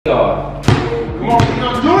Come on, you're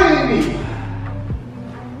not doing anything.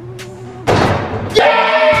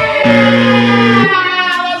 Yeah!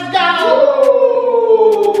 Let's go!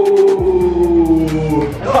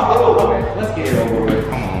 Let's get it over with.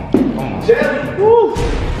 Come on. Come on.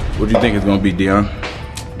 What do you think it's gonna be, Dion?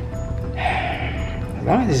 As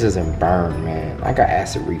long as this doesn't burn, man. I got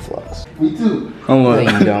acid reflux. Me too. Hold on.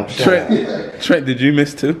 No, you don't. Trent, did you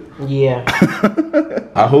miss too? Yeah.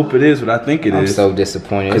 I hope it is what I think it I'm is. so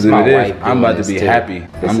disappointed. Because It's if my it wife is, I'm about to be too. happy.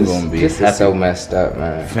 I'm gonna be This happy. is so messed up,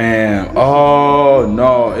 man. Fam, oh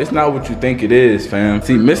no, it's not what you think it is, fam.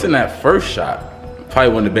 See, missing that first shot probably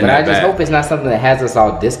wouldn't have been But that I just bad. hope it's not something that has us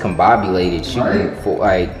all discombobulated shooting for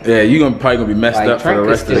like. Yeah, you probably gonna be messed Like, up for Trent the could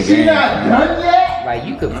rest of the still- She game. not done yet? Like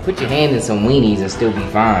you could put your hand in some weenies and still be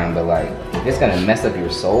fine, but like if it's gonna mess up your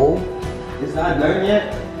soul. It's not done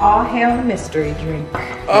yet? All hail the mystery drink.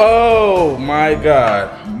 Oh my God,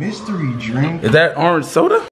 Mystery drink? is that orange soda?